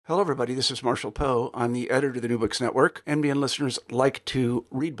Hello, everybody. This is Marshall Poe. I'm the editor of the New Books Network. NBN listeners like to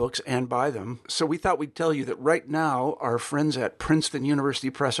read books and buy them. So we thought we'd tell you that right now, our friends at Princeton University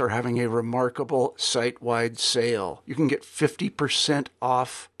Press are having a remarkable site-wide sale. You can get 50%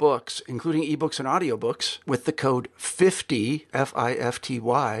 off books, including ebooks and audiobooks, with the code 50,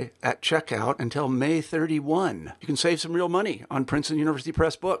 F-I-F-T-Y, at checkout until May 31. You can save some real money on Princeton University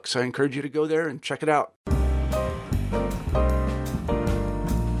Press books. I encourage you to go there and check it out.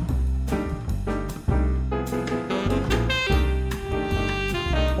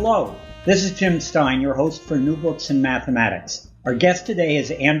 Hello, this is Jim Stein, your host for New Books in Mathematics. Our guest today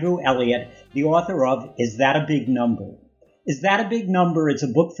is Andrew Elliott, the author of Is That a Big Number? Is That a Big Number is a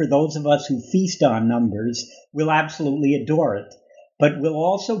book for those of us who feast on numbers. We'll absolutely adore it, but we'll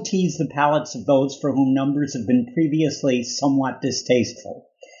also tease the palates of those for whom numbers have been previously somewhat distasteful.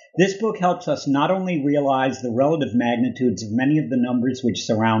 This book helps us not only realize the relative magnitudes of many of the numbers which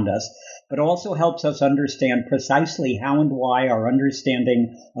surround us, but also helps us understand precisely how and why our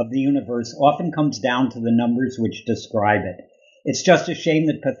understanding of the universe often comes down to the numbers which describe it. It's just a shame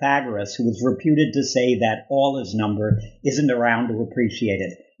that Pythagoras, who was reputed to say that all is number, isn't around to appreciate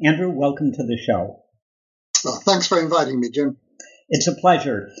it. Andrew, welcome to the show. Well, thanks for inviting me, Jim. It's a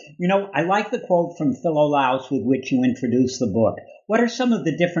pleasure. You know, I like the quote from Philolaus with which you introduced the book. What are some of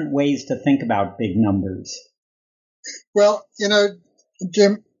the different ways to think about big numbers? Well,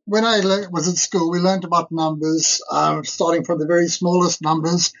 Jim, when I was at school, we learned about numbers, starting from the very smallest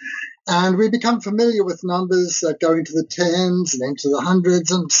numbers, and we become familiar with numbers that go into the tens and into the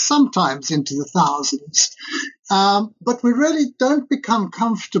hundreds and sometimes into the thousands. But we really don't become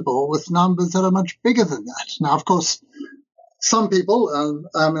comfortable with numbers that are much bigger than that. Now, of course, some people,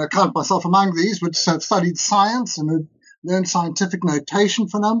 I count myself among these, would have studied science and would learn scientific notation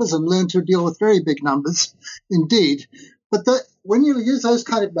for numbers and learn to deal with very big numbers indeed. But when you use those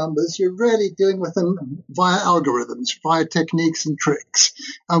kind of numbers, you're really dealing with them via algorithms, via techniques and tricks.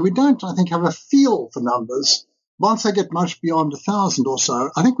 And we don't, I think, have a feel for numbers. Once they get much beyond 1,000 or so,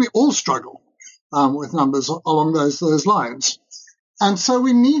 I think we all struggle with numbers along those lines. And so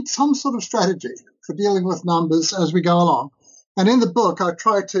we need some sort of strategy for dealing with numbers as we go along. And in the book, I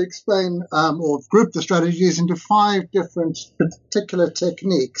try to explain or group the strategies into 5 different particular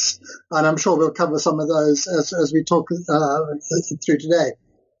techniques. And I'm sure we'll cover some of those as we talk through today.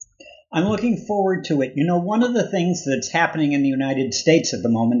 I'm looking forward to it. You know, one of the things that's happening in the United States at the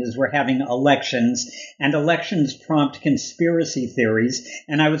moment is we're having elections, and elections prompt conspiracy theories.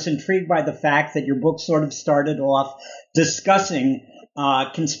 And I was intrigued by the fact that your book sort of started off discussing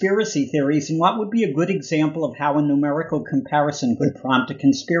conspiracy theories, and what would be a good example of how a numerical comparison could prompt a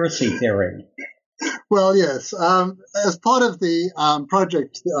conspiracy theory? Well, yes. As part of the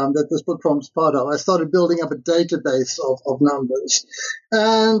project that this book forms part of, I started building up a database of numbers.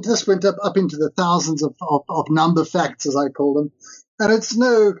 And this went up into the thousands of number facts, as I call them. And it's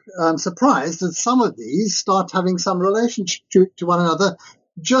no surprise that some of these start having some relationship to one another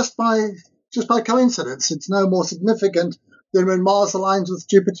just by coincidence. It's no more significant than when Mars aligns with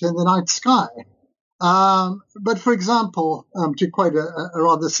Jupiter in the night sky. But for example, to quote a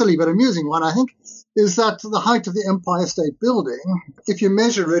rather silly but amusing one, I think, is that the height of the Empire State Building, if you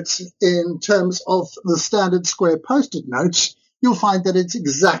measure it in terms of the standard square Post-it notes, you'll find that it's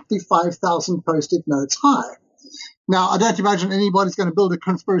exactly 5,000 Post-it notes high. Now, I don't imagine anybody's going to build a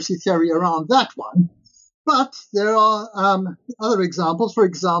conspiracy theory around that one, but there are other examples. For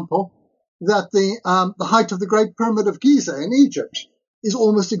example, that the height of the Great Pyramid of Giza in Egypt is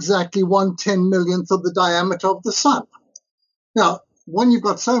almost exactly 1/10,000,000th of the diameter of the sun. Now, when you've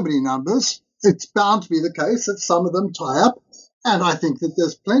got so many numbers, it's bound to be the case that some of them tie up, and I think that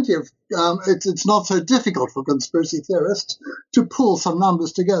there's plenty of it's not so difficult for conspiracy theorists to pull some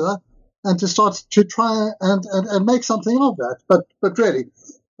numbers together and to start to try and make something of that. But really,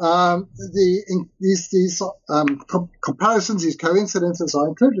 these comparisons, these coincidences are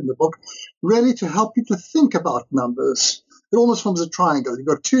included in the book, really to help you to think about numbers. It almost forms a triangle. You've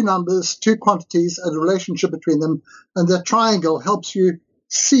got 2 numbers, 2 quantities, and a relationship between them, and that triangle helps you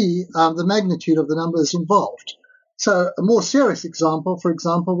see the magnitude of the numbers involved. So a more serious example, for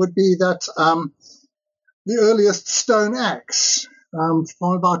example, would be that the earliest stone axe from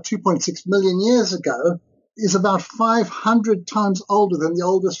about 2.6 million years ago is about 500 times older than the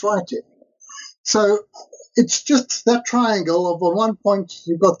oldest writing. So it's just that triangle of, on one point,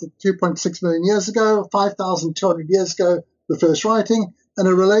 you've got the 2.6 million years ago, 5,200 years ago, the first writing, and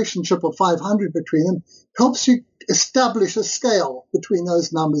a relationship of 500 between them helps you establish a scale between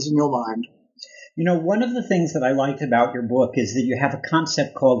those numbers in your mind. You know, one of the things that I liked about your book is that you have a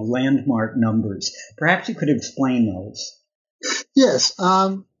concept called landmark numbers. Perhaps you could explain those. Yes.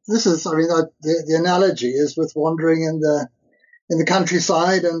 this is, the analogy is with wandering in the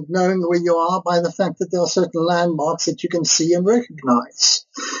countryside and knowing where you are by the fact that there are certain landmarks that you can see and recognize.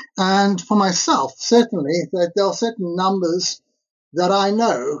 And for myself, certainly, that there are certain numbers that I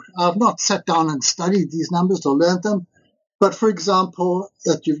know. I've not sat down and studied these numbers or learned them, but for example,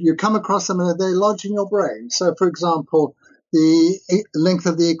 that you come across them and they lodge in your brain. So, for example, the length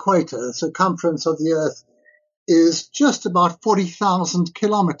of the equator, the circumference of the Earth, is just about 40,000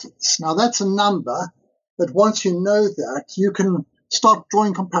 kilometers. Now, that's a number that once you know that, you can start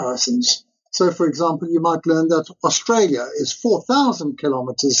drawing comparisons. So, for example, you might learn that Australia is 4,000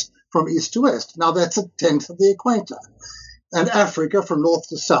 kilometers from east to west. Now, that's a tenth of the equator. And Africa, from north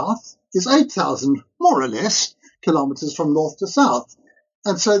to south, is 8,000, more or less, kilometers from north to south.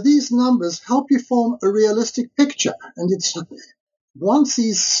 And so these numbers help you form a realistic picture. And once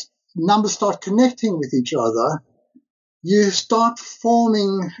these numbers start connecting with each other, you start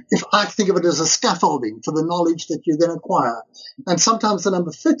forming, if I think of it as a scaffolding for the knowledge that you then acquire. And sometimes the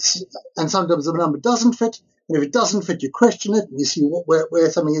number fits, and sometimes the number doesn't fit. And if it doesn't fit, you question it, and you see where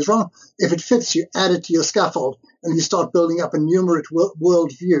something is wrong. If it fits, you add it to your scaffold, and you start building up a numerate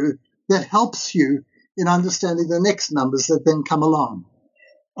worldview that helps you in understanding the next numbers that then come along.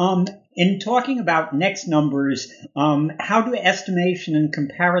 In talking about next numbers, how do estimation and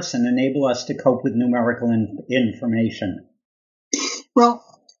comparison enable us to cope with numerical information? Well,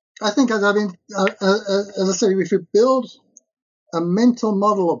 I think, as I said, if you build a mental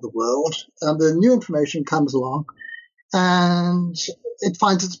model of the world, the new information comes along and it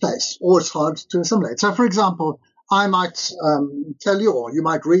finds its place, or it's hard to assimilate. So, for example, I might tell you, or you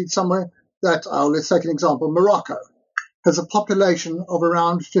might read somewhere that, let's take an example, Morocco has a population of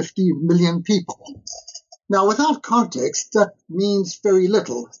around 50 million people. Now, without context, that means very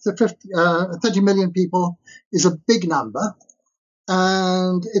little. 30 million people is a big number,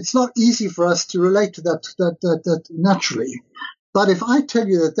 and it's not easy for us to relate to that naturally. But if I tell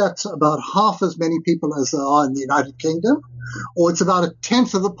you that that's about half as many people as there are in the United Kingdom, or it's about a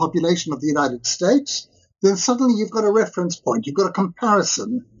tenth of the population of the United States, then suddenly you've got a reference point, you've got a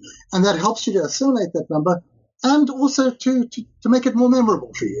comparison, and that helps you to assimilate that number and also to make it more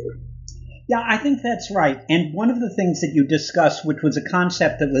memorable for you. Yeah, I think that's right. And one of the things that you discussed, which was a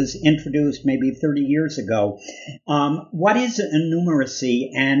concept that was introduced maybe 30 years ago, what is a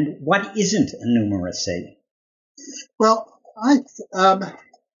numeracy and what isn't a numeracy? Well,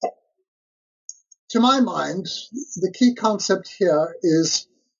 to my mind, the key concept here is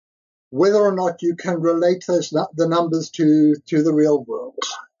whether or not you can relate the numbers to the real world.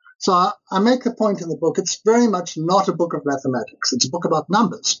 So I make the point in the book, it's very much not a book of mathematics. It's a book about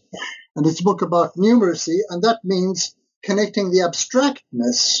numbers, and it's a book about numeracy, and that means connecting the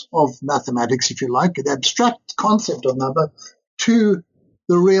abstractness of mathematics, if you like, the abstract concept of number, to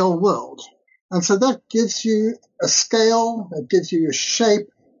the real world. And so that gives you a scale, it gives you a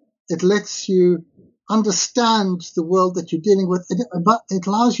shape, it lets you understand the world that you're dealing with, but it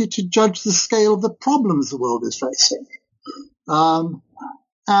allows you to judge the scale of the problems the world is facing.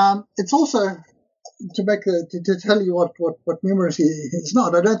 It's also to tell you what numeracy is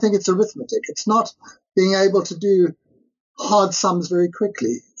not. I don't think it's arithmetic. It's not being able to do hard sums very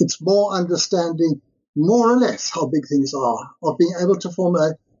quickly. It's more understanding more or less how big things are, of being able to form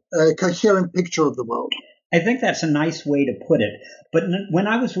a coherent picture of the world. I think that's a nice way to put it. But when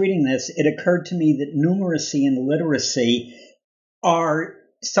I was reading this, it occurred to me that numeracy and literacy are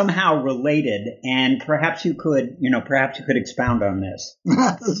somehow related, and perhaps you could expound on this.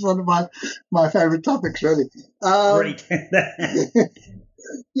 That's one of my favorite topics, really. Great.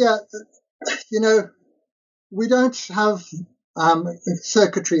 Yeah, we don't have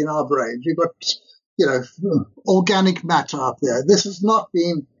circuitry in our brains. We've got, organic matter up there. This has not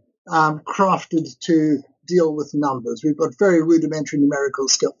been crafted to deal with numbers. We've got very rudimentary numerical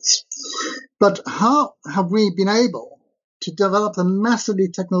skills. But how have we been able to develop the massively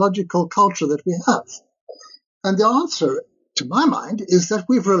technological culture that we have? And the answer, to my mind, is that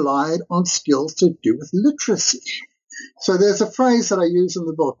we've relied on skills to do with literacy. So there's a phrase that I use in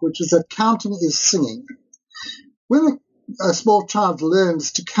the book, which is that counting is singing. When a small child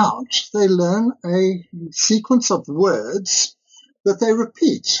learns to count, they learn a sequence of words that they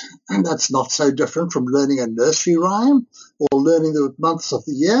repeat. And that's not so different from learning a nursery rhyme or learning the months of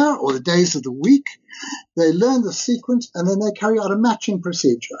the year or the days of the week. They learn the sequence and then they carry out a matching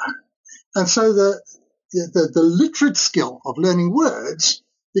procedure. And so the literate skill of learning words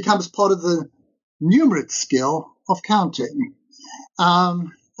becomes part of the numerate skill of counting.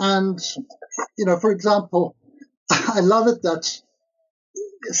 For example, I love it that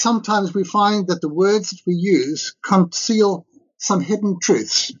sometimes we find that the words that we use conceal some hidden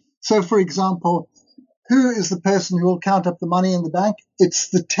truths. So, for example, who is the person who will count up the money in the bank? It's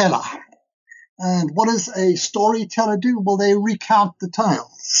the teller. And what does a storyteller do? Well, they recount the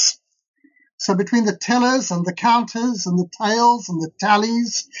tales. So between the tellers and the counters and the tales and the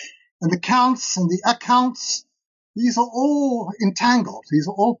tallies and the counts and the accounts, these are all entangled. These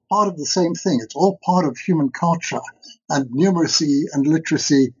are all part of the same thing. It's all part of human culture. And numeracy and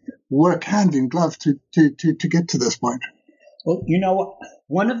literacy work hand in glove to get to this point. Well,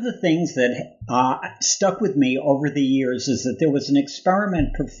 one of the things that stuck with me over the years is that there was an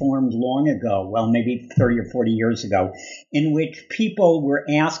experiment performed long ago, well, maybe 30 or 40 years ago, in which people were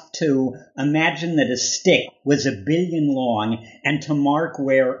asked to imagine that a stick was 1 billion long and to mark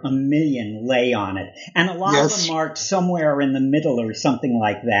where 1 million lay on it. And a lot of them marked somewhere in the middle or something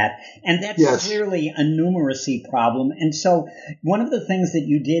like that. And that's clearly a numeracy problem. And so one of the things that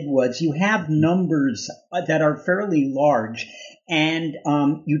you did was you have numbers that are fairly large. And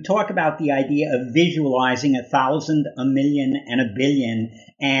you talk about the idea of visualizing 1,000, 1 million, and 1 billion.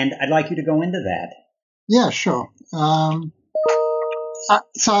 And I'd like you to go into that. Yeah, sure.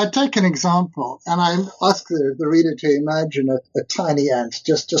 So I take an example, and I ask the reader to imagine a tiny ant,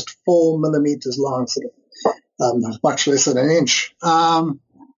 just 4 millimeters long, sort of, much less than an inch. And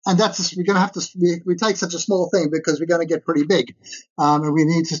we're going to have to, we take such a small thing because we're going to get pretty big, and we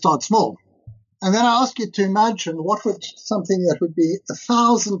need to start small. And then I ask you to imagine what would something that would be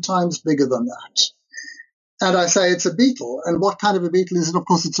 1,000 times bigger than that. And I say it's a beetle. And what kind of a beetle is it? Of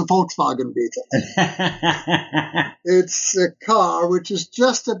course, it's a Volkswagen Beetle. It's a car which is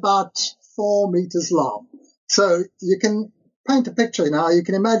just about 4 meters long. So you can paint a picture now. You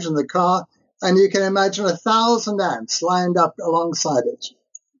can imagine the car, and you can imagine 1,000 ants lined up alongside it.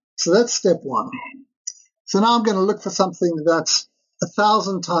 So that's step one. So now I'm going to look for something that's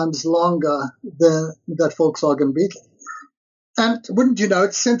 1,000 times longer than that Volkswagen Beetle. And wouldn't you know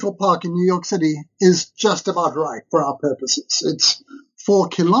it, Central Park in New York City is just about right for our purposes. It's 4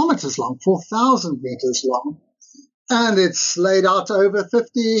 kilometers long, 4,000 meters long, and it's laid out over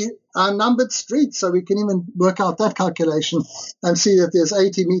 50 numbered streets. So we can even work out that calculation and see that there's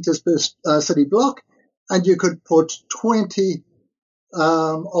 80 meters per city block, and you could put 20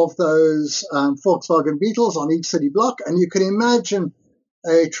 of those Volkswagen Beetles on each city block, and you can imagine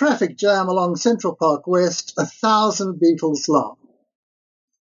a traffic jam along Central Park West, 1,000 Beetles long.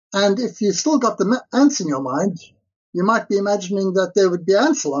 And if you've still got the ants in your mind, you might be imagining that there would be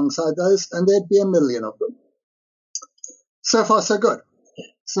ants alongside those, and there'd be 1 million of them. So far, so good.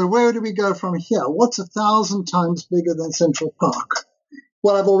 So where do we go from here? What's 1,000 times bigger than Central Park?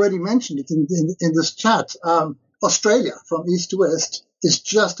 Well, I've already mentioned it in this chat. Australia, from east to west, is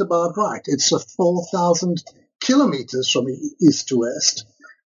just about right. It's 4,000 kilometers from east to west.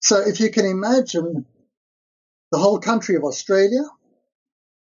 So if you can imagine the whole country of Australia,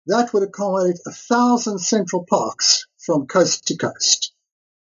 that would accommodate 1,000 Central Parks from coast to coast.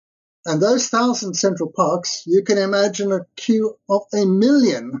 And those 1,000 Central Parks, you can imagine a queue of 1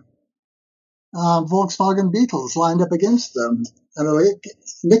 million Volkswagen Beetles lined up against them. And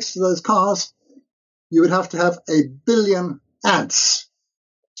next to those cars, you would have to have 1 billion ants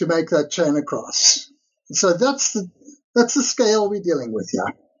to make that chain across. So that's the scale we're dealing with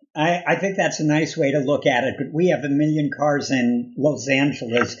here. I think that's a nice way to look at it. But we have 1 million cars in Los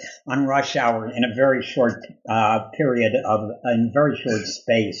Angeles on rush hour in a very short period in very short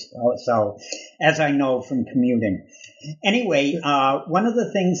space. So, as I know from commuting. Anyway, one of the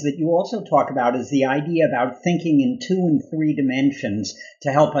things that you also talk about is the idea about thinking in 2 and 3 dimensions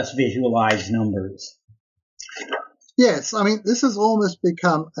to help us visualize numbers. Yes, I mean, this has almost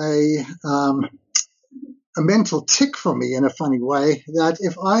become a mental tick for me in a funny way, that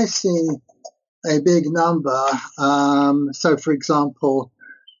if I see a big number, so for example,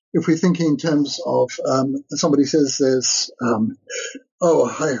 if we're thinking in terms of somebody says there's,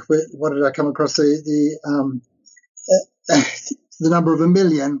 what did I come across? The number of 1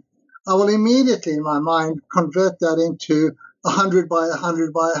 million, I will immediately in my mind convert that into 100 by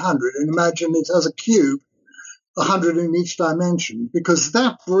 100 by 100 and imagine it as a cube, 100 in each dimension, because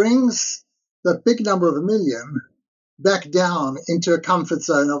that brings that big number of 1 million back down into a comfort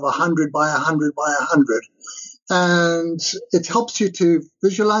zone of 100 by 100 by 100. And it helps you to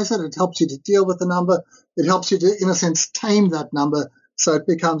visualize it. It helps you to deal with the number. It helps you to, in a sense, tame that number so it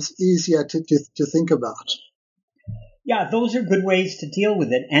becomes easier to think about. Yeah, those are good ways to deal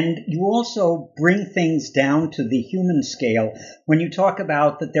with it. And you also bring things down to the human scale when you talk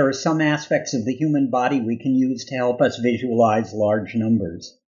about that there are some aspects of the human body we can use to help us visualize large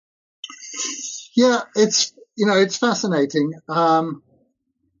numbers. Yeah, it's fascinating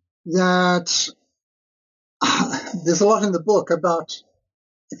that there's a lot in the book about,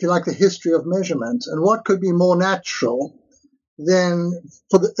 if you like, the history of measurement and what could be more natural than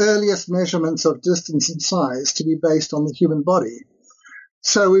for the earliest measurements of distance and size to be based on the human body.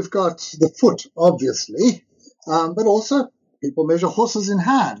 So we've got the foot, obviously, but also people measure horses in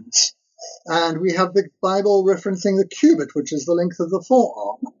hands. And we have the Bible referencing the cubit, which is the length of the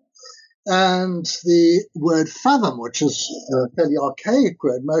forearm. And the word fathom, which is a fairly archaic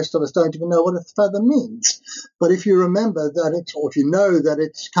word. Most of us don't even know what a fathom means. But if you remember that it, or if you know that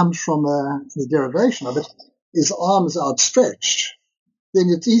it comes from the derivation of it, is arms outstretched, then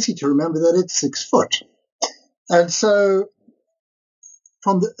it's easy to remember that it's 6 foot. And so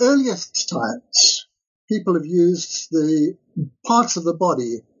from the earliest times, people have used the parts of the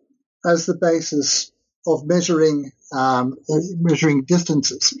body as the basis of measuring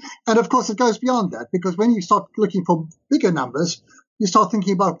distances. And of course, it goes beyond that, because when you start looking for bigger numbers, you start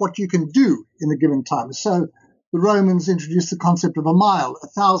thinking about what you can do in a given time. So the Romans introduced the concept of a mile,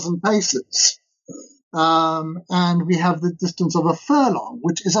 1,000 paces. And we have the distance of a furlong,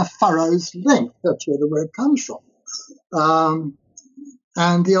 which is a furrow's length. That's where the word comes from.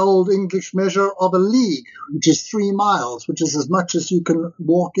 And the old English measure of a league, which is 3 miles, which is as much as you can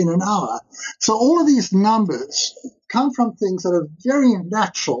walk in an hour. So all of these numbers come from things that are very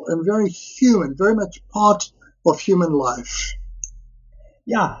natural and very human, very much part of human life.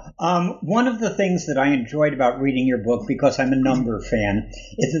 Yeah. One of the things that I enjoyed about reading your book, because I'm a number fan,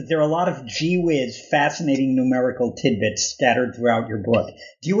 is that there are a lot of gee-whiz, fascinating numerical tidbits scattered throughout your book.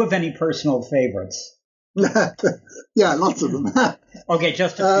 Do you have any personal favorites? Yeah, lots of them. Okay,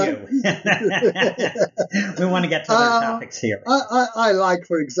 just a few. We want to get to other topics here. I like,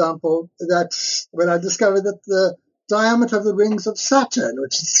 for example, that when I discovered that the diameter of the rings of Saturn,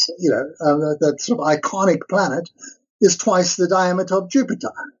 which is, that sort of iconic planet, is twice the diameter of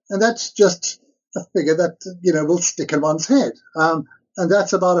Jupiter. And that's just a figure that, will stick in one's head. And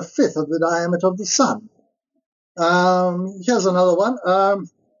that's about a fifth of the diameter of the sun. Here's another one.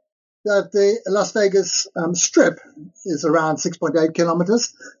 That the Las Vegas Strip is around 6.8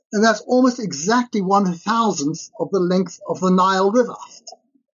 kilometers, and that's almost exactly 1,000th of the length of the Nile River.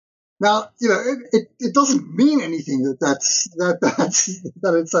 Now, it doesn't mean anything that it's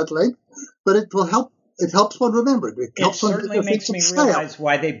that length, but it will help. It helps one remember it. It certainly makes me realize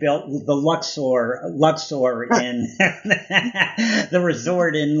why they built the Luxor in the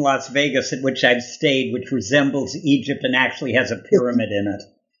resort in Las Vegas at which I've stayed, which resembles Egypt and actually has a pyramid in it.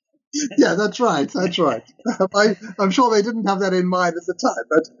 Yeah, that's right. I'm sure they didn't have that in mind at the time,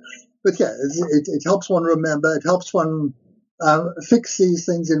 but yeah, it helps one remember. It helps one fix these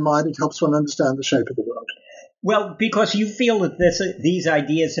things in mind. It helps one understand the shape of the world. Well, because you feel that these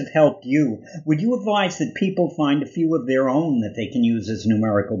ideas have helped you, would you advise that people find a few of their own that they can use as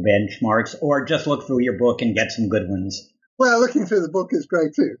numerical benchmarks, or just look through your book and get some good ones? Well, looking through the book is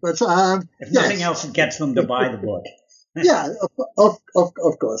great too. But if nothing else, it gets them to buy the book. Yeah,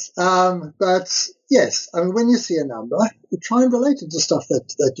 of course. But yes, I mean, when you see a number, you try and relate it to stuff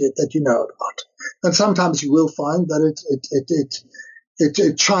that you know about, and sometimes you will find that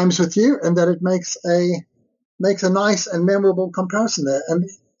it chimes with you, and that it makes a nice and memorable comparison there. And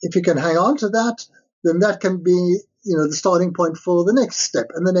if you can hang on to that, then that can be the starting point for the next step,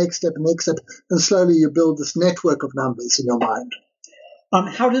 and the next step, and the next step, and slowly you build this network of numbers in your mind.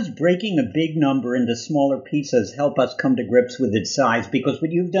 How does breaking a big number into smaller pieces help us come to grips with its size? Because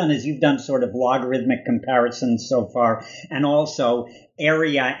what you've done is you've done sort of logarithmic comparisons so far, and also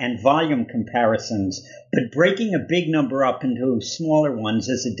area and volume comparisons. But breaking a big number up into smaller ones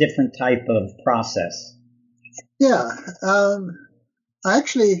is a different type of process. Yeah. I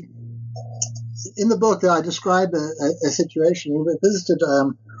actually, in the book, I describe a situation. We visited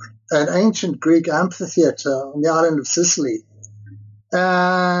an ancient Greek amphitheater on the island of Sicily.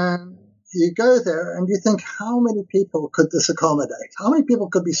 And you go there and you think, how many people could this accommodate? How many people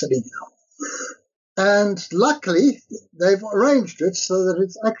could be sitting here? And luckily, they've arranged it so that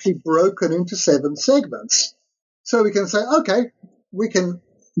it's actually broken into 7 segments. So we can say, okay, we can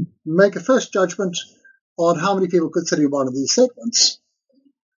make a first judgment on how many people could sit in one of these segments.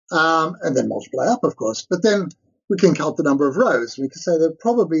 And then multiply up, of course. But then we can count the number of rows. We can say there are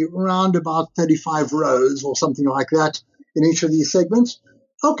probably around about 35 rows or something like that in each of these segments.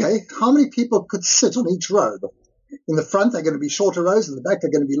 Okay, how many people could sit on each row? In the front, they're going to be shorter rows. In the back,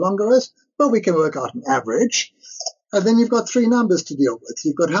 they're going to be longer rows. But we can work out an average. And then you've got 3 numbers to deal with.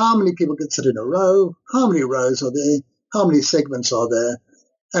 You've got how many people could sit in a row, how many rows are there, how many segments are there.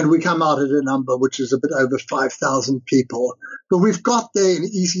 And we come out at a number which is a bit over 5,000 people. But we've got there in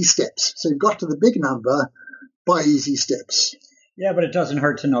easy steps. So you've got to the big number by easy steps. Yeah, but it doesn't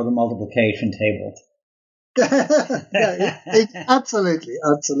hurt to know the multiplication table. Absolutely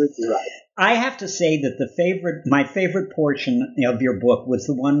right. I have to say that my favorite portion of your book was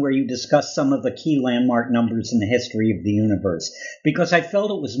the one where you discuss some of the key landmark numbers in the history of the universe, because I felt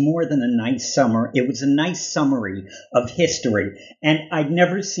it was more than a nice summary. It was a nice summary of history, and I'd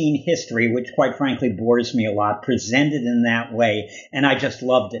never seen history, which quite frankly bores me a lot, presented in that way, and I just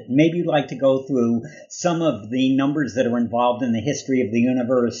loved it. Maybe you'd like to go through some of the numbers that are involved in the history of the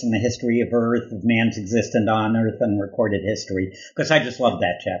universe and the history of Earth, of man's existence on Earth and recorded history, because I just love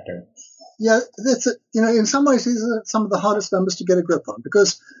that chapter. Yeah, in some ways, these are some of the hardest numbers to get a grip on,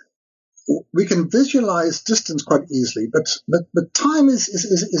 because we can visualize distance quite easily, but time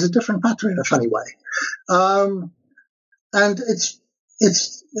is a different matter in a funny way. And it's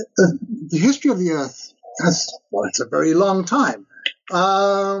the history of the Earth it's a very long time.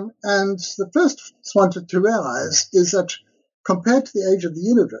 And the first one to realize is that compared to the age of the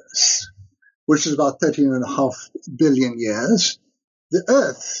universe, which is about 13.5 billion years, the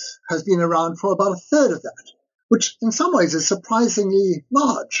Earth has been around for about a third of that, which in some ways is surprisingly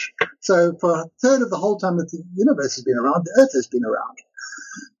large. So for a third of the whole time that the universe has been around, the Earth has been around.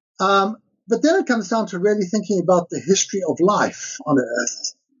 But then it comes down to really thinking about the history of life on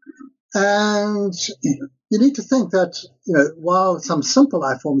Earth. And you need to think that, while some simple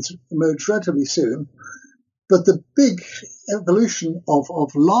life forms emerged relatively soon, but the big evolution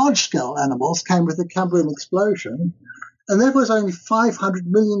of large-scale animals came with the Cambrian explosion, and that was only 500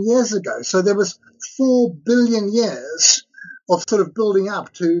 million years ago. So there was 4 billion years of sort of building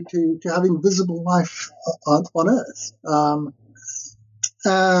up to having visible life on Earth.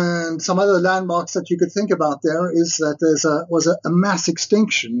 And some other landmarks that you could think about there is that there was a mass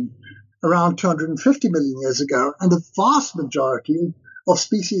extinction around 250 million years ago, and the vast majority of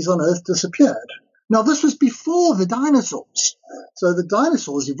species on Earth disappeared. Now, this was before the dinosaurs. So the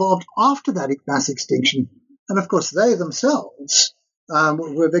dinosaurs evolved after that mass extinction. And, of course, they themselves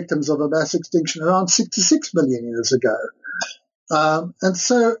were victims of a mass extinction around 66 million years ago. And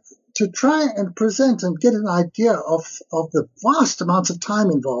so to try and present and get an idea of the vast amounts of time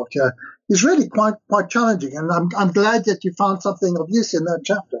involved here is really quite challenging. And I'm glad that you found something of use in that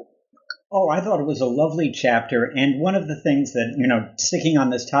chapter. Oh, I thought it was a lovely chapter. And one of the things that, sticking on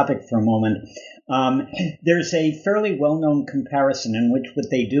this topic for a moment, there's a fairly well-known comparison in which what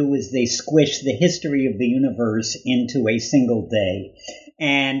they do is they squish the history of the universe into a single day.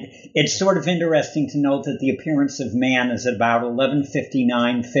 And it's sort of interesting to note that the appearance of man is at about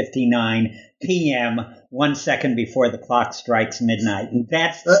 11:59 p.m., 1 second before the clock strikes midnight. And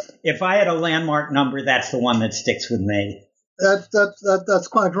if I had a landmark number, that's the one that sticks with me. That's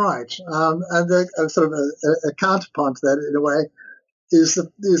quite right. And sort of a counterpart to that, in a way, is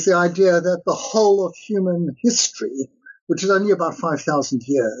the idea that the whole of human history, which is only about 5,000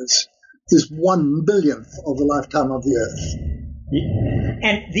 years, is 1/billionth of the lifetime of the Earth.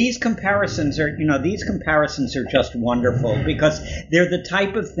 And these comparisons are just wonderful, because they're the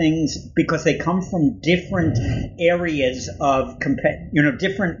type of things, because they come from different areas of,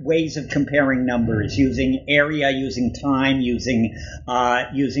 different ways of comparing numbers, using area, using time, using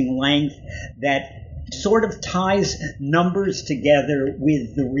length, that sort of ties numbers together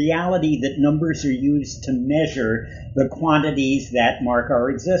with the reality that numbers are used to measure the quantities that mark our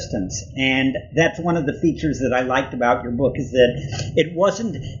existence. And that's one of the features that I liked about your book, is that it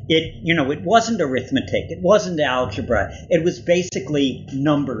wasn't arithmetic, it wasn't algebra, it was basically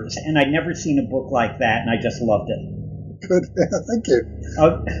numbers. And I'd never seen a book like that, and I just loved it. Good. Thank you.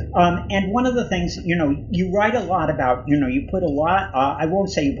 And one of the things, you write a lot about, you put a lot, I won't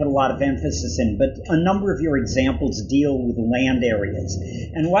say you put a lot of emphasis in, but a number of your examples deal with land areas.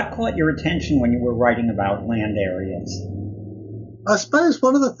 And what caught your attention when you were writing about land areas? I suppose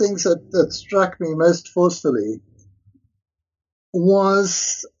one of the things that struck me most forcefully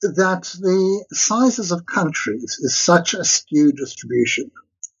was that the sizes of countries is such a skewed distribution.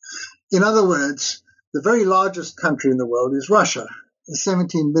 In other words, the very largest country in the world is Russia,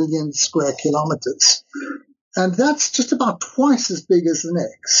 17 million square kilometers. And that's just about twice as big as the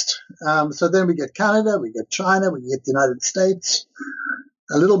next. So then we get Canada, we get China, we get the United States.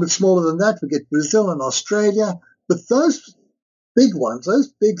 A little bit smaller than that, we get Brazil and Australia. But those big ones, those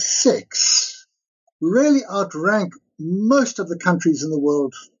big six, really outrank most of the countries in the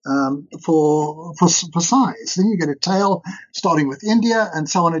world for size. Then you get a tail starting with India, and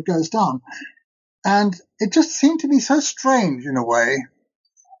so on it goes down. And it just seemed to be so strange in a way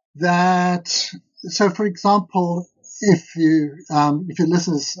that, so for example, if your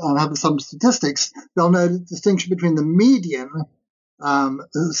listeners have some statistics, they'll know the distinction between the median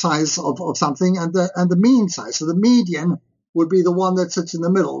size of something and the mean size. So the median would be the one that sits in the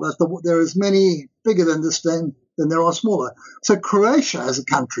middle. There is many bigger than this than there are smaller. So Croatia as a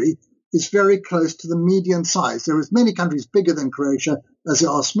country is very close to the median size. There is many countries bigger than Croatia as there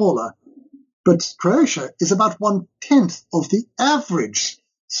are smaller. But Croatia is about 1/10 of the average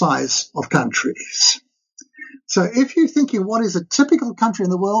size of countries. So if you're thinking what is a typical country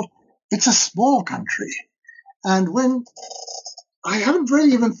in the world, it's a small country. And when I haven't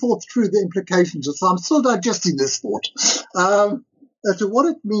really even thought through the implications of, so I'm still digesting this thought, as to what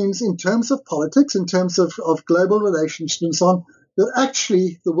it means in terms of politics, in terms of global relations and so on, that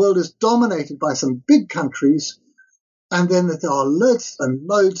actually the world is dominated by some big countries, and then that there are loads and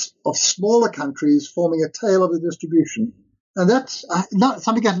loads of smaller countries forming a tail of the distribution. And that's not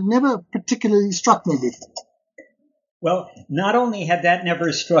something that never particularly struck me before. Well, not only had that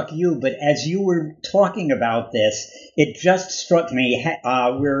never struck you, but as you were talking about this, it just struck me.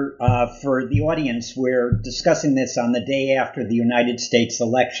 For the audience, we're discussing this on the day after the United States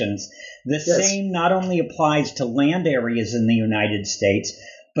elections. The same not only applies to land areas in the United States,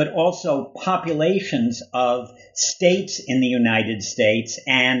 but also populations of states in the United States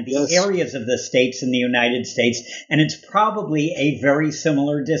and the areas of the states in the United States. And it's probably a very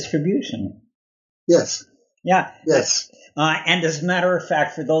similar distribution. Yes. Yeah. Yes. And as a matter of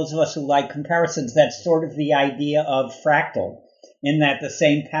fact, for those of us who like comparisons, that's sort of the idea of fractal, in that the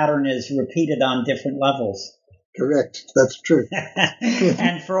same pattern is repeated on different levels. Correct. That's true.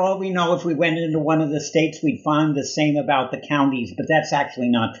 And for all we know, if we went into one of the states, we'd find the same about the counties, but that's actually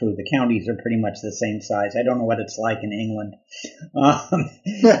not true. The counties are pretty much the same size. I don't know what it's like in England.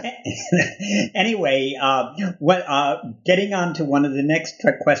 Anyway, getting on to one of the next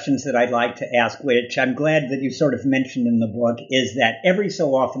questions that I'd like to ask, which I'm glad that you sort of mentioned in the book, is that every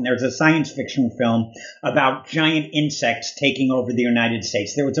so often there's a science fiction film about giant insects taking over the United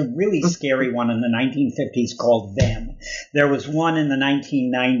States. There was a really scary one in the 1950s called Them. There was one in the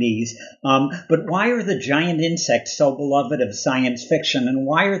 1990s. But why are the giant insects so beloved of science fiction, and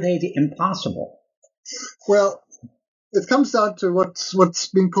why are they impossible? Well, it comes down to what's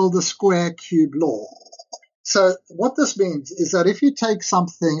been called the square cube law. So what this means is that if you take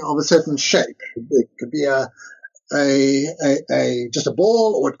something of a certain shape, it could be just a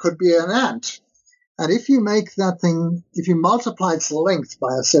ball, or it could be an ant, and if you make that thing, if you multiply its length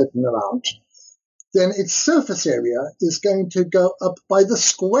by a certain amount, then its surface area is going to go up by the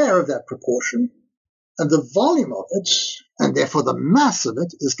square of that proportion, and the volume of it, and therefore the mass of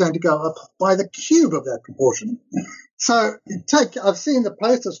it, is going to go up by the cube of that proportion. So I've seen the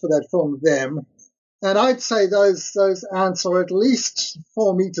posters for that film, Them, and I'd say those ants are at least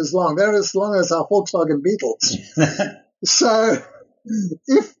 4 meters long. They're as long as our Volkswagen Beetles. So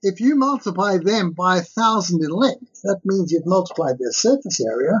if you multiply them by 1,000 in length, that means you've multiplied their surface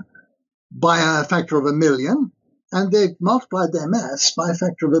area by a factor of 1 million, and they've multiplied their mass by a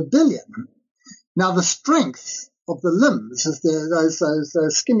factor of 1 billion. Now, the strength of the limbs,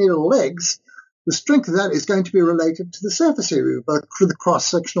 those skinny little legs, the strength of that is going to be related to the surface area, but to the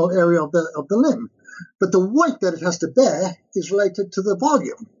cross-sectional area of the limb. But the weight that it has to bear is related to the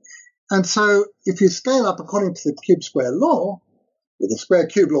volume. And so if you scale up according to the cube-square law, or the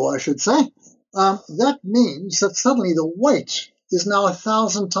square-cube law, I should say, that means that suddenly the weight is now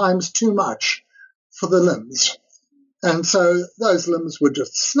 1,000 times too much for the limbs. And so those limbs would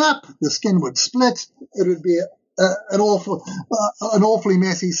just snap, the skin would split, it would be an awfully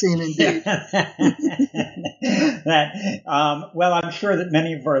messy scene indeed. Well, I'm sure that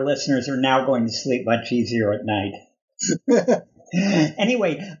many of our listeners are now going to sleep much easier at night.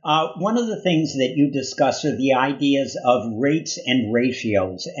 Anyway, one of the things that you discuss are the ideas of rates and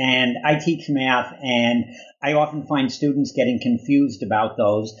ratios. And I teach math, and I often find students getting confused about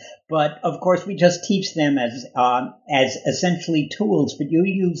those. But of course, we just teach them as essentially tools, but you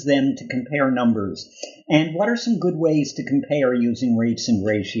use them to compare numbers. And what are some good ways to compare using rates and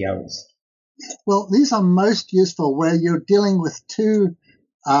ratios? Well, these are most useful where you're dealing with two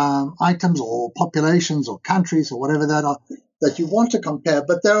items or populations or countries or whatever that you want to compare,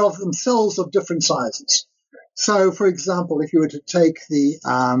 but they're of themselves of different sizes. So, for example, if you were to take the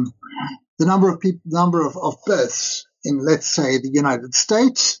number of births in, let's say, the United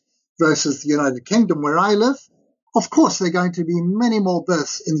States versus the United Kingdom, where I live, of course there are going to be many more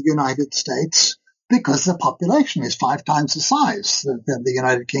births in the United States because the population is 5 times the size than the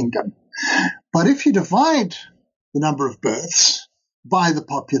United Kingdom. But if you divide the number of births by the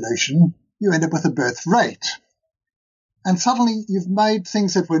population, you end up with a birth rate. And suddenly you've made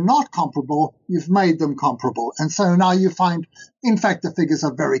things that were not comparable, you've made them comparable. And so now you find, in fact, the figures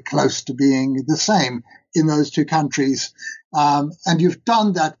are very close to being the same in those two countries. And you've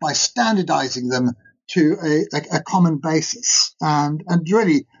done that by standardizing them to a common basis. And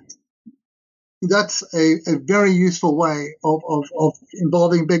really, that's a very useful way of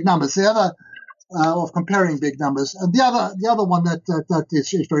involving big numbers. The other, of comparing big numbers. And the other one that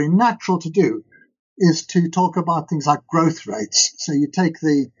is very natural to do is to talk about things like growth rates. So you take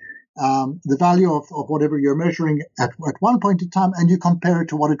the value of whatever you're measuring at one point in time, and you compare it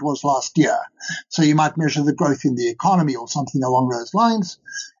to what it was last year. So you might measure the growth in the economy or something along those lines,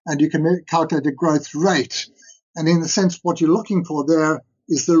 and you can calculate a growth rate. And in a sense, what you're looking for there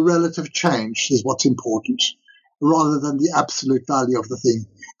is the relative change is what's important, rather than the absolute value of the thing.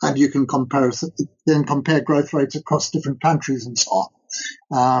 And you can compare growth rates across different countries and so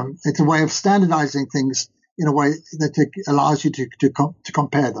on. It's a way of standardizing things in a way that allows you to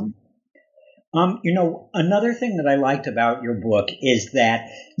compare them. Another thing that I liked about your book is that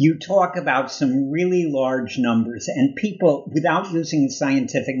you talk about some really large numbers, and people, without using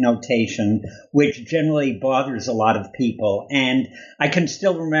scientific notation, which generally bothers a lot of people. And I can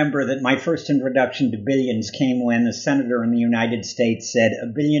still remember that my first introduction to billions came when a senator in the United States said, "A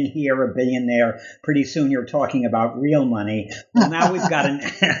billion here, a billion there. Pretty soon you're talking about real money." Well, now we've got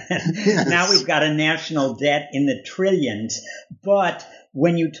now we've got a national debt in the trillions, but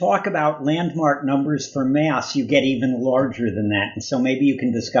when you talk about landmark numbers for mass, you get even larger than that. And so maybe you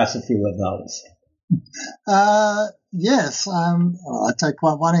can discuss a few of those. Yes. I'll take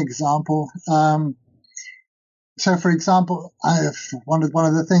one example. So, for example, one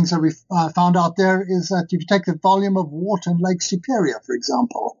of the things that we found out there is that if you take the volume of water in Lake Superior, for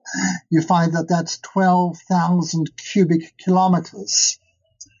example, you find that that's 12,000 cubic kilometers.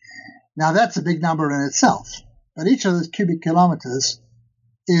 Now, that's a big number in itself. But each of those cubic kilometers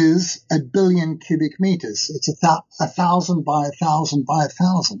is a billion cubic meters. It's 1,000 by 1,000 by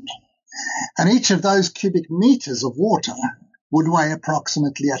 1,000. And each of those cubic meters of water would weigh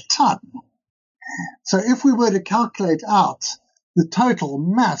approximately a ton. So if we were to calculate out the total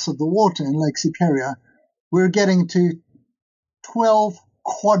mass of the water in Lake Superior, we're getting to 12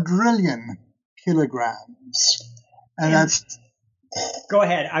 quadrillion kilograms. And that's... Go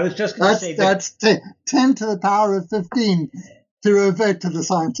ahead. I was just going to say that... That's 10 to the power of 15 to revert to the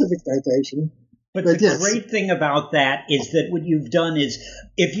scientific notation. But the great thing about that is that what you've done is,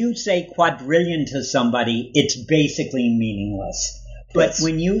 if you say quadrillion to somebody, it's basically meaningless. But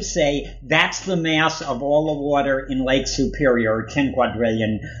when you say that's the mass of all the water in Lake Superior, 10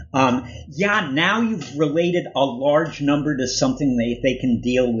 quadrillion, now you've related a large number to something they can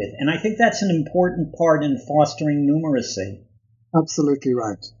deal with. And I think that's an important part in fostering numeracy. Absolutely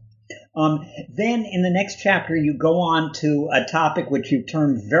right. Then in the next chapter, you go on to a topic which you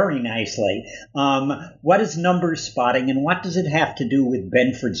termed very nicely. What is number spotting, and what does it have to do with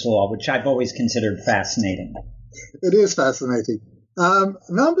Benford's Law, which I've always considered fascinating? It is fascinating.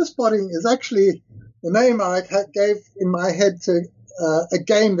 Number spotting is actually the name I gave in my head to a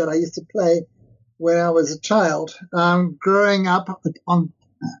game that I used to play when I was a child. Growing up on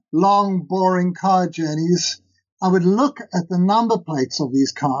long, boring car journeys, I would look at the number plates of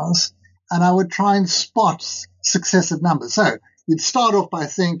these cars, and I would try and spot successive numbers. So you'd start off by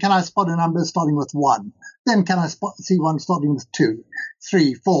saying, can I spot a number starting with 1? Then can I see one starting with 2,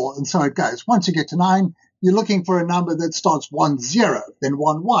 3, 4, and so it goes. Once you get to 9, you're looking for a number that starts 1, 0, then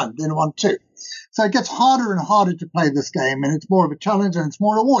 1, 1, then 1, 2. So it gets harder and harder to play this game, and it's more of a challenge, and it's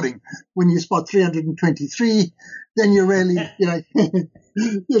more rewarding. When you spot 323, then you really,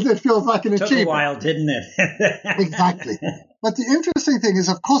 it feels like an achievement. Took a while, didn't it? Exactly. But the interesting thing is,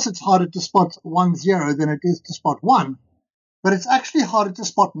 of course, it's harder to spot 1, 0 than it is to spot 1, but it's actually harder to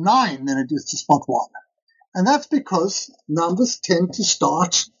spot 9 than it is to spot 1. And that's because numbers tend to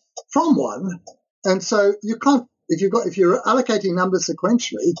start from 1. And so you can't, if you're allocating numbers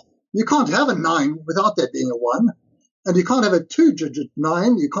sequentially, you can't have a 9 without there being a 1. And you can't have a 2-digit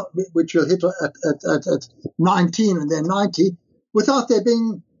 9, which you'll hit at 19 and then 90, without there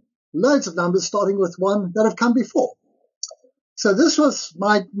being loads of numbers starting with 1 that have come before. So this was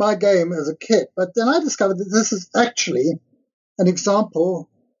my game as a kid. But then I discovered that this is actually an example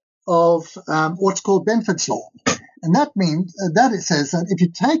of what's called Benford's Law. And that means that it says that if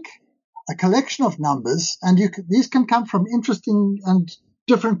you take a collection of numbers, and these can come from interesting and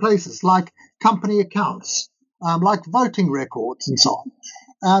different places, like company accounts, like voting records and so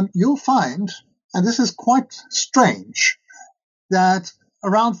on, you'll find, and this is quite strange, that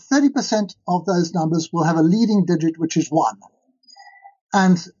around 30% of those numbers will have a leading digit, which is 1.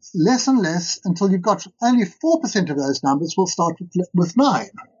 And less until you've got only 4% of those numbers will start with 9.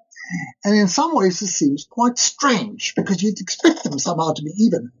 And in some ways, this seems quite strange because you'd expect them somehow to be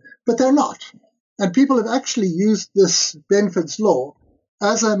even, but they're not. And people have actually used this Benford's Law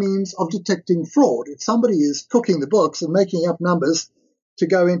as a means of detecting fraud. If somebody is cooking the books and making up numbers to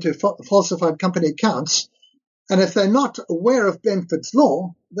go into falsified company accounts, and if they're not aware of Benford's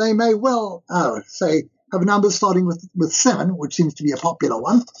law, they may well, say, have numbers starting with 7, which seems to be a popular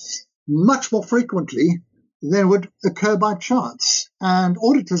one, much more frequently than would occur by chance. And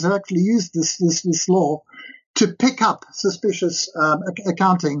auditors have actually used this law to pick up suspicious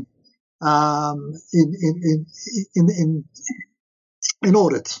accounting in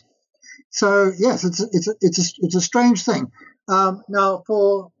audits. So yes, it's a strange thing. Now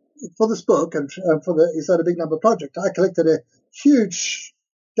for this book and for the Is That a Big Number project, I collected a huge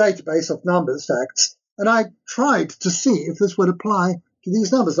database of numbers, facts, and I tried to see if this would apply to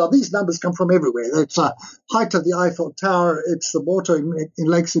these numbers. Now, these numbers come from everywhere. It's height of the Eiffel Tower. It's the water in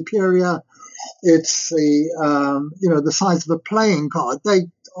Lake Superior. It's the size of a playing card.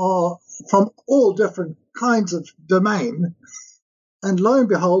 They are from all different kinds of domain. And lo and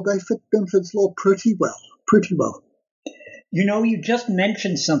behold, they fit Benford's law pretty well. You know, you just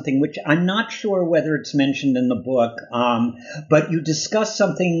mentioned something which I'm not sure whether it's mentioned in the book, but you discussed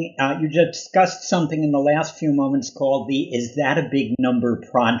something. You discussed something in the last few moments called the "Is That a Big Number"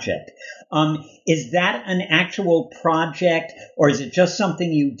 project. Is that an actual project, or is it just something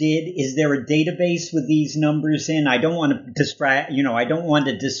you did? Is there a database with these numbers in? I don't want to distract. I don't want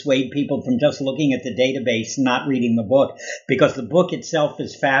to dissuade people from just looking at the database and not reading the book, because the book itself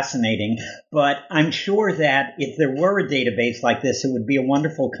is fascinating. But I'm sure that if there were a database like this, it would be a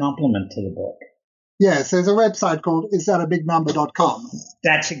wonderful complement to the book. Yes, there's a website called isthatabigNumber.com.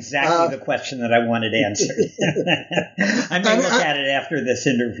 That's exactly the question that I wanted answered. I may look at it after this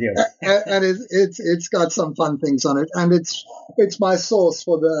interview. And it's got some fun things on it, and it's my source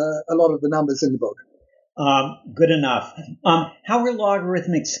for a lot of the numbers in the book. Good enough. How are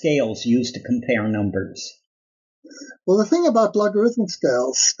logarithmic scales used to compare numbers? Well, the thing about logarithmic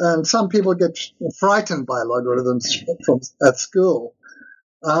scales, and some people get frightened by logarithms at school,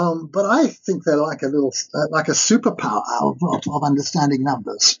 but I think they're like a superpower of understanding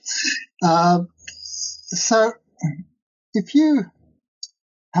numbers. So if you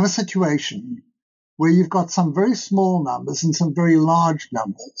have a situation where you've got some very small numbers and some very large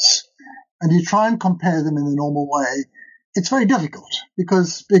numbers, and you try and compare them in the normal way, it's very difficult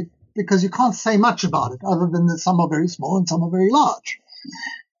because you can't say much about it other than that some are very small and some are very large.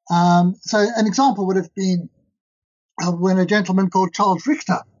 So an example would have been when a gentleman called Charles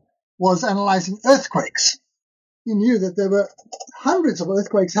Richter was analyzing earthquakes. He knew that there were hundreds of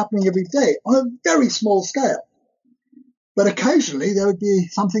earthquakes happening every day on a very small scale. But occasionally there would be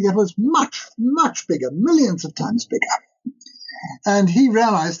something that was much, much bigger, millions of times bigger. And he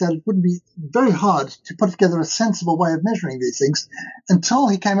realized that it wouldn't be very hard to put together a sensible way of measuring these things until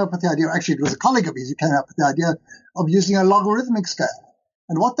he came up with the idea, actually it was a colleague of his who came up with the idea of using a logarithmic scale.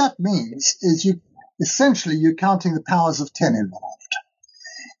 And what that means is you're counting the powers of 10 involved.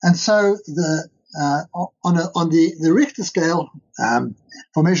 And so on the Richter scale,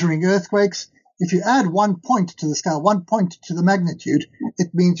 for measuring earthquakes, if you add 1 point to the scale, 1 point to the magnitude,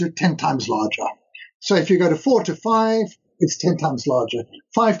 it means you're 10 times larger. So if you go to 4 to 5, it's 10 times larger.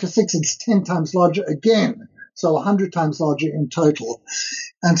 5 to 6, it's 10 times larger again. So 100 times larger in total.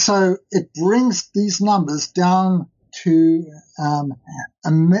 And so it brings these numbers down to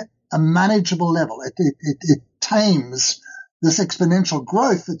a manageable level. It tames this exponential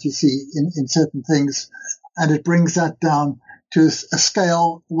growth that you see in certain things, and it brings that down to a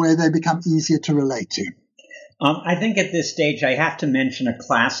scale where they become easier to relate to. I think at this stage I have to mention a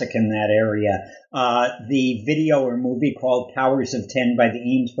classic in that area, the video or movie called Powers of 10 by the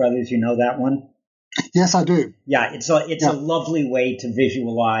Eames brothers. You know that one? Yes, I do. Yeah, it's a lovely way to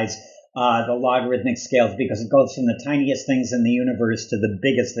visualize the logarithmic scales, because it goes from the tiniest things in the universe to the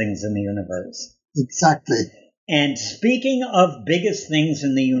biggest things in the universe. Exactly. And speaking of biggest things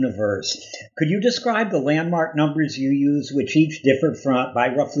in the universe, could you describe the landmark numbers you use, which each differ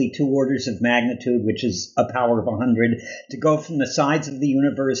by roughly 2 orders of magnitude, which is a power of 100, to go from the size of the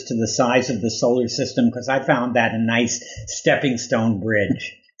universe to the size of the solar system? Because I found that a nice stepping stone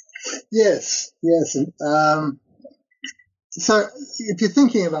bridge. Yes. So if you're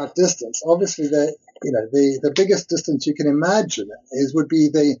thinking about distance, obviously the biggest distance you can imagine would be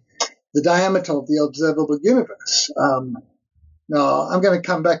the diameter of the observable universe. Now, I'm going to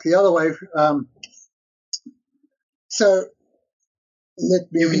come back the other way. So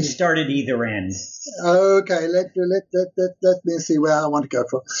let me... You can start at either end. Okay, let me see where I want to go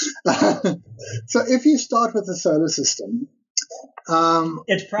from. So if you start with the solar system...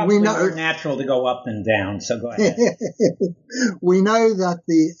 it's probably more natural to go up than down, so go ahead. We know that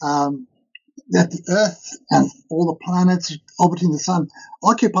that the Earth and all the planets orbiting the sun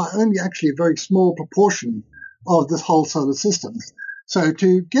occupy only actually a very small proportion of this whole solar system. So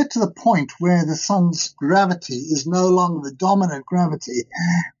to get to the point where the sun's gravity is no longer the dominant gravity,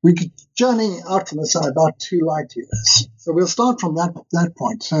 we could journey out from the sun about 2 light years. So we'll start from that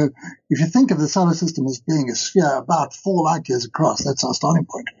point. So if you think of the solar system as being a sphere about 4 light years across, that's our starting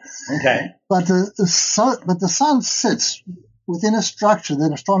point. Okay. But the sun sits within a structure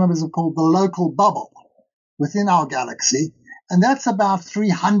that astronomers have called the local bubble within our galaxy, and that's about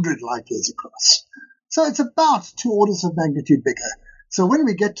 300 light years across. So it's about 2 orders of magnitude bigger. So when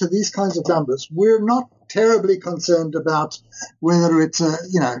we get to these kinds of numbers, we're not terribly concerned about whether it's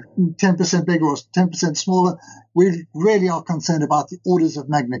 10% bigger or 10% smaller. We really are concerned about the orders of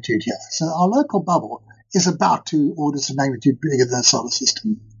magnitude here. So our local bubble is about 2 orders of magnitude bigger than the solar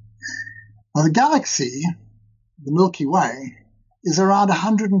system. Now the galaxy, the Milky Way, is around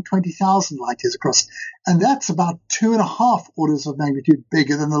 120,000 light years across, and that's about 2.5 orders of magnitude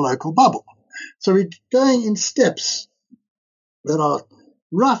bigger than the local bubble. So we're going in steps that are,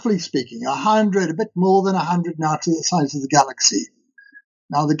 roughly speaking, 100, a bit more than 100 now to the size of the galaxy.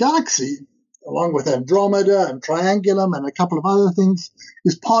 Now, the galaxy, along with Andromeda and Triangulum and a couple of other things,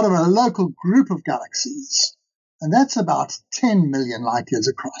 is part of a local group of galaxies, and that's about 10 million light years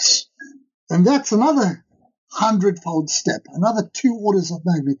across. And that's another 100-fold step, another 2 orders of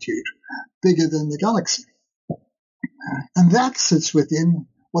magnitude bigger than the galaxy. And that sits within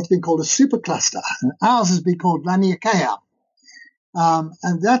what's been called a supercluster. And ours has been called Laniakea.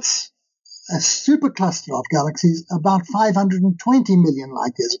 And that's a supercluster of galaxies about 520 million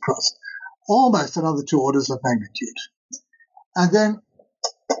light years across, almost another 2 orders of magnitude. And then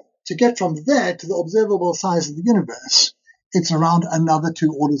to get from there to the observable size of the universe, it's around another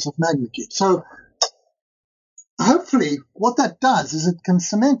 2 orders of magnitude. So hopefully what that does is it can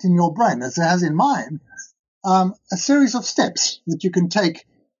cement in your brain, as it has in mine, a series of steps that you can take,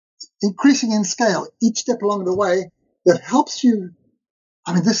 increasing in scale each step along the way, that helps you.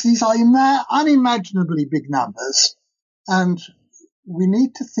 I mean, these are unimaginably big numbers, and we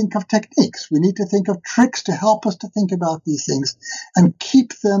need to think of techniques. We need to think of tricks to help us to think about these things and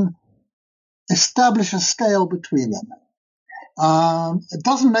keep them, establish a scale between them. It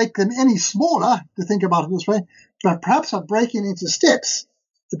doesn't make them any smaller to think about it this way, but perhaps by breaking into steps,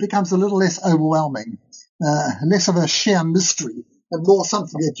 it becomes a little less overwhelming, less of a sheer mystery, and more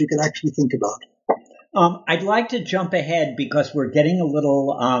something that you can actually think about. I'd like to jump ahead because we're getting a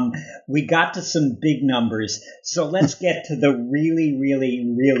little, we got to some big numbers. So let's get to the really,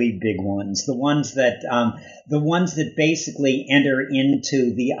 really, really big ones. The ones that basically enter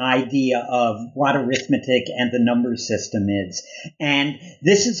into the idea of what arithmetic and the number system is. And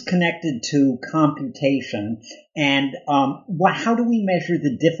this is connected to computation. And how do we measure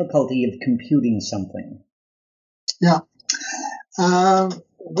the difficulty of computing something? Yeah.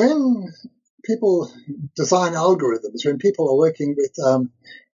 When people design algorithms, when people are working with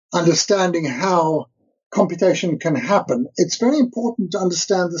understanding how computation can happen, it's very important to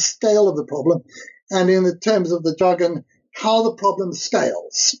understand the scale of the problem and, in the terms of the jargon, how the problem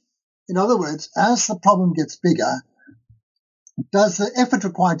scales. In other words, as the problem gets bigger, does the effort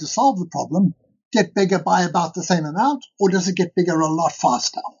required to solve the problem get bigger by about the same amount, or does it get bigger a lot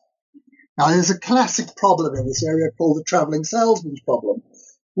faster? Now, there's a classic problem in this area called the traveling salesman's problem,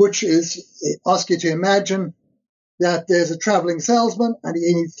 which is ask you to imagine that there's a traveling salesman and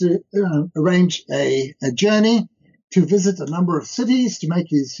he needs to arrange a journey to visit a number of cities to make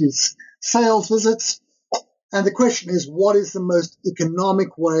his sales visits. And the question is, what is the most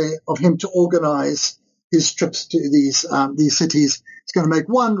economic way of him to organize his trips to these cities? He's going to make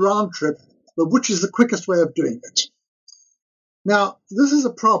one round trip, but which is the quickest way of doing it? Now, this is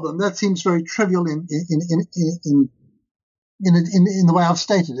a problem that seems very trivial in the way I've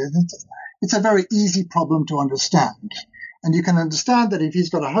stated it. It's a very easy problem to understand. And you can understand that if he's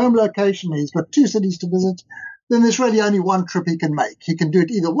got a home location and he's got 2 cities to visit, then there's really only one trip he can make. He can do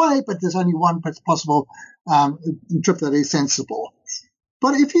it either way, but there's only one possible trip that is sensible.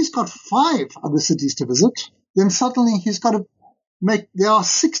 But if he's got 5 other cities to visit, then suddenly he's got to there are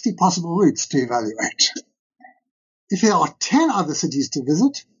 60 possible routes to evaluate. If there are 10 other cities to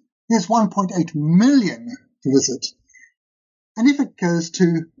visit, there's 1.8 million to visit. And if it goes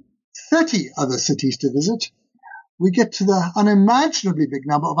to 30 other cities to visit, we get to the unimaginably big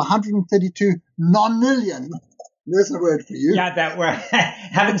number of 132 non-million. There's a word for you. Yeah, that word.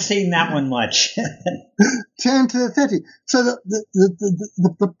 Haven't seen that one much. 10 to the 30. So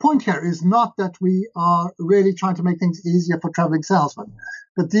the point here is not that we are really trying to make things easier for traveling salesmen,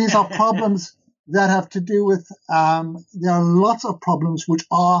 but these are problems that have to do with, there are lots of problems which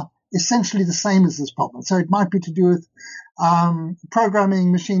are essentially the same as this problem. So it might be to do with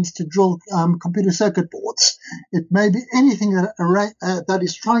programming machines to drill computer circuit boards. It may be anything that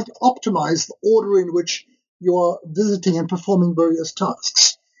is trying to optimize the order in which you are visiting and performing various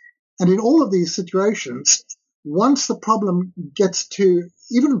tasks. And in all of these situations, once the problem gets to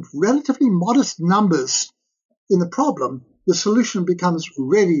even relatively modest numbers in the problem, the solution becomes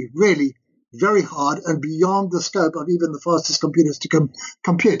really, really very hard and beyond the scope of even the fastest computers to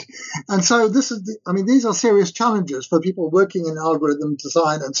compute. And so these are serious challenges for people working in algorithm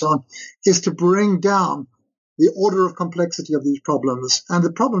design and so on, is to bring down the order of complexity of these problems. And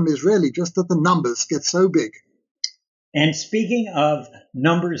the problem is really just that the numbers get so big. And speaking of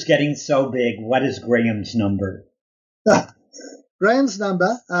numbers getting so big, what is Graham's number? Graham's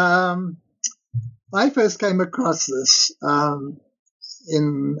number, I first came across this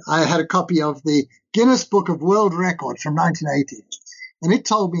I had a copy of the Guinness Book of World Records from 1980, and it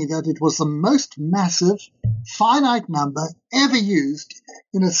told me that it was the most massive finite number ever used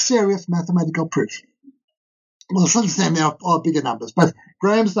in a serious mathematical proof. Well, since then there are bigger numbers, but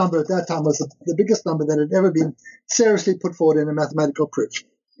Graham's number at that time was the biggest number that had ever been seriously put forward in a mathematical proof.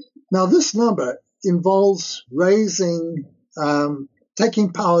 Now, this number involves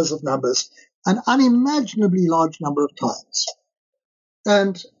taking powers of numbers an unimaginably large number of times.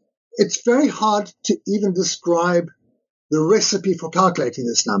 And it's very hard to even describe the recipe for calculating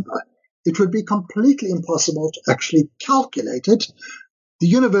this number. It would be completely impossible to actually calculate it. The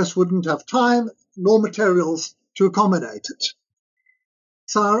universe wouldn't have time nor materials to accommodate it.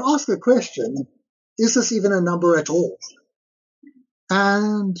 So I ask the question, is this even a number at all?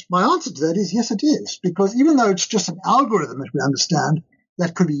 And my answer to that is yes, it is, because even though it's just an algorithm that we understand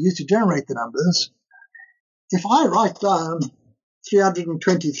that could be used to generate the numbers, if I write down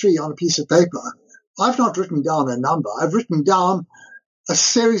 323 on a piece of paper, I've not written down a number. I've written down a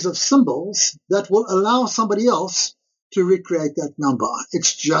series of symbols that will allow somebody else to recreate that number.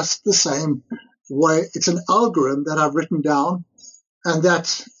 It's just the same way. It's an algorithm that I've written down, and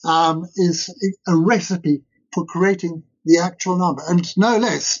that is a recipe for creating the actual number. And no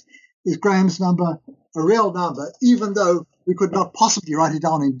less is Graham's number a real number, even though we could not possibly write it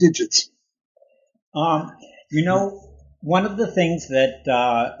down in digits. One of the things that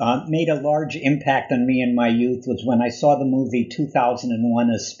made a large impact on me in my youth was when I saw the movie 2001: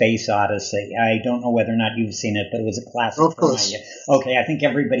 A Space Odyssey. I don't know whether or not you've seen it, but it was a classic. Of course. Okay, I think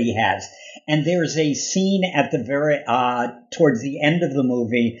everybody has. And there's a scene at the towards the end of the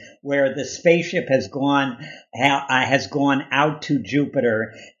movie where the spaceship has gone out to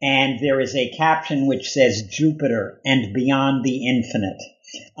Jupiter, and there is a caption which says Jupiter and beyond the infinite.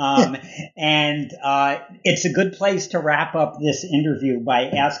 And it's a good place to wrap up this interview by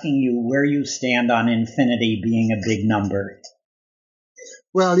asking you where you stand on infinity being a big number.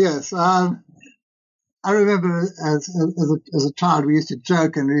 Well, yes. I remember as a child we used to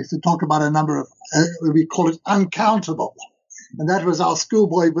joke and we used to talk about a number of, we call it uncountable. And that was our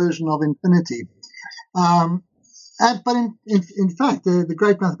schoolboy version of infinity. But in fact, the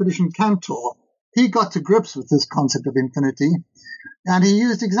great mathematician Cantor, he got to grips with this concept of infinity. And he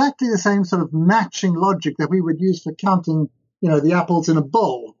used exactly the same sort of matching logic that we would use for counting, the apples in a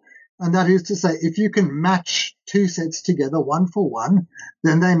bowl. And that is to say, if you can match two sets together, one for one,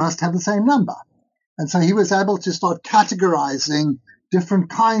 then they must have the same number. And so he was able to start categorizing different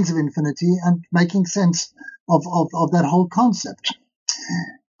kinds of infinity and making sense of that whole concept.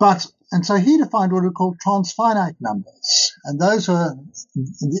 And so he defined what we call transfinite numbers. And those were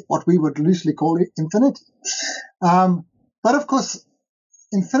what we would loosely call infinity. But of course,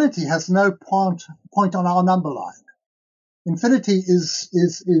 infinity has no point on our number line. Infinity is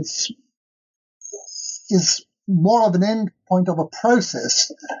more of an end point of a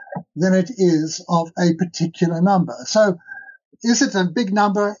process than it is of a particular number. So is it a big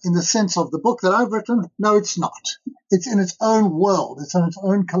number in the sense of the book that I've written? No, it's not. It's in its own world. It's in its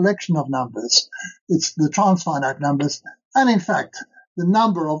own collection of numbers. It's the transfinite numbers. And in fact, the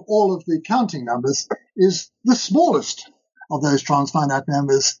number of all of the counting numbers is the smallest of those transfinite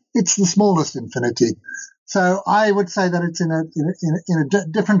numbers. It's the smallest infinity. So I would say that it's in a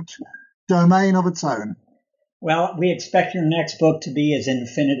different domain of its own. Well, we expect your next book to be Is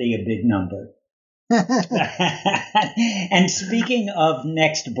Infinity a Big Number? And speaking of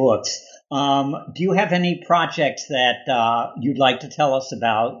next books, do you have any projects that you'd like to tell us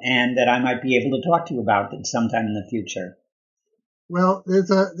about and that I might be able to talk to you about sometime in the future? Well,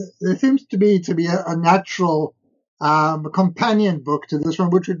 there seems to be a natural companion book to this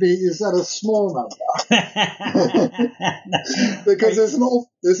one, which would be, is that a small number? Because there's an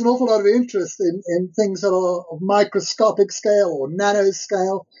awful lot of interest in things that are of microscopic scale or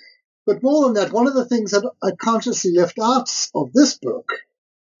nanoscale. But more than that, one of the things that I consciously left out of this book,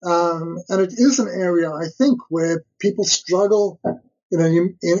 and it is an area, I think, where people struggle in a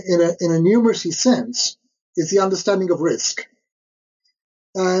numeracy sense, is the understanding of risk.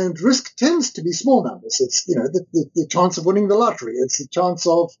 And risk tends to be small numbers. It's, the chance of winning the lottery. It's the chance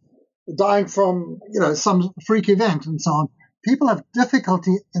of dying from, some freak event and so on. People have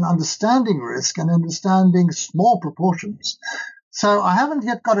difficulty in understanding risk and understanding small proportions. So I haven't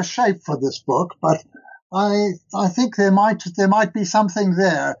yet got a shape for this book, but I think there might be something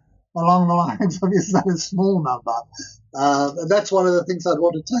there along the lines of, is that a small number? And that's one of the things I'd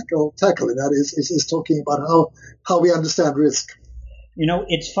want to tackle, and that is talking about how we understand risk.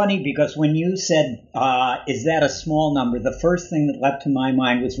 It's funny because when you said, is that a small number, the first thing that leapt to my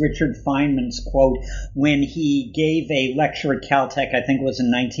mind was Richard Feynman's quote when he gave a lecture at Caltech, I think it was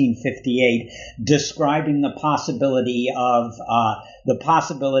in 1958, describing the possibility of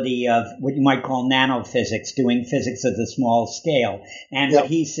what you might call nanophysics, doing physics at a small scale. And what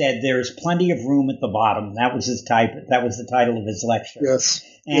he said, there's plenty of room at the bottom. That was the title of his lecture. Yes.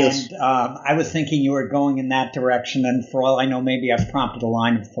 And I was thinking you were going in that direction, and for all I know, maybe I've prompted a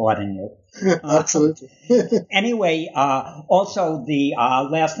line of thought in you. Absolutely. Anyway, also the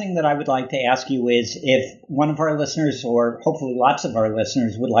last thing that I would like to ask you is if one of our listeners, or hopefully lots of our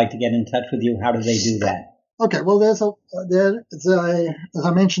listeners, would like to get in touch with you, how do they do that? Okay, well, as I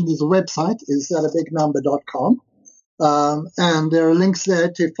mentioned, there's a website, isthatabigNumber.com. And there are links there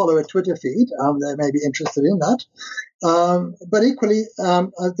to follow a Twitter feed. They may be interested in that. But equally,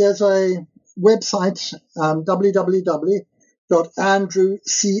 there's a website,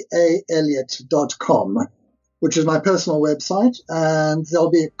 www.andrewcalliott.com, which is my personal website, and there'll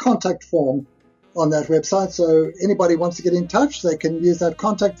be a contact form on that website. So anybody wants to get in touch, they can use that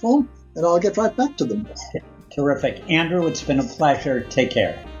contact form, and I'll get right back to them. Terrific. Andrew, it's been a pleasure. Take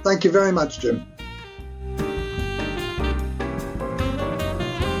care. Thank you very much, Jim.